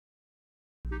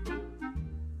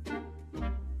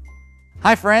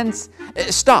Hi friends,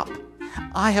 stop.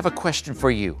 I have a question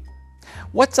for you.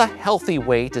 What's a healthy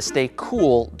way to stay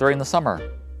cool during the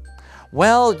summer?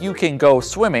 Well, you can go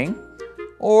swimming,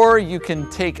 or you can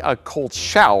take a cold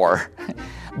shower.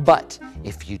 But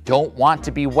if you don't want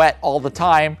to be wet all the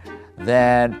time,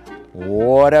 then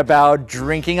what about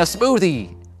drinking a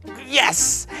smoothie?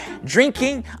 Yes!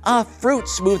 Drinking a fruit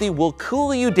smoothie will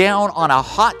cool you down on a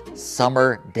hot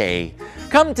summer day.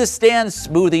 Come to Stan's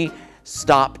Smoothie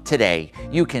Stop today.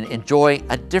 You can enjoy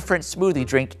a different smoothie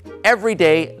drink every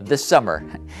day this summer.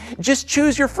 Just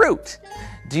choose your fruit.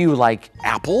 Do you like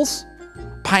apples,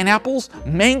 pineapples,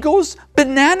 mangoes,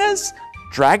 bananas,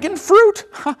 dragon fruit?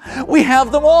 We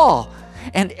have them all.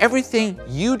 And everything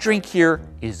you drink here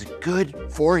is good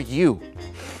for you.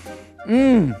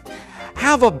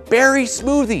 Have a berry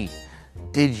smoothie.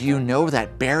 Did you know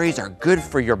that berries are good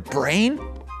for your brain?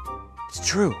 It's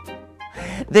true.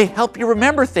 They help you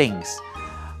remember things.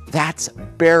 That's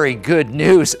very good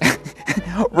news,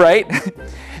 right?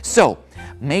 So,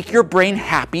 make your brain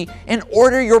happy and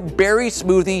order your berry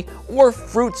smoothie or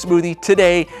fruit smoothie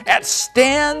today at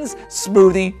Stan's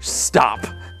Smoothie Stop.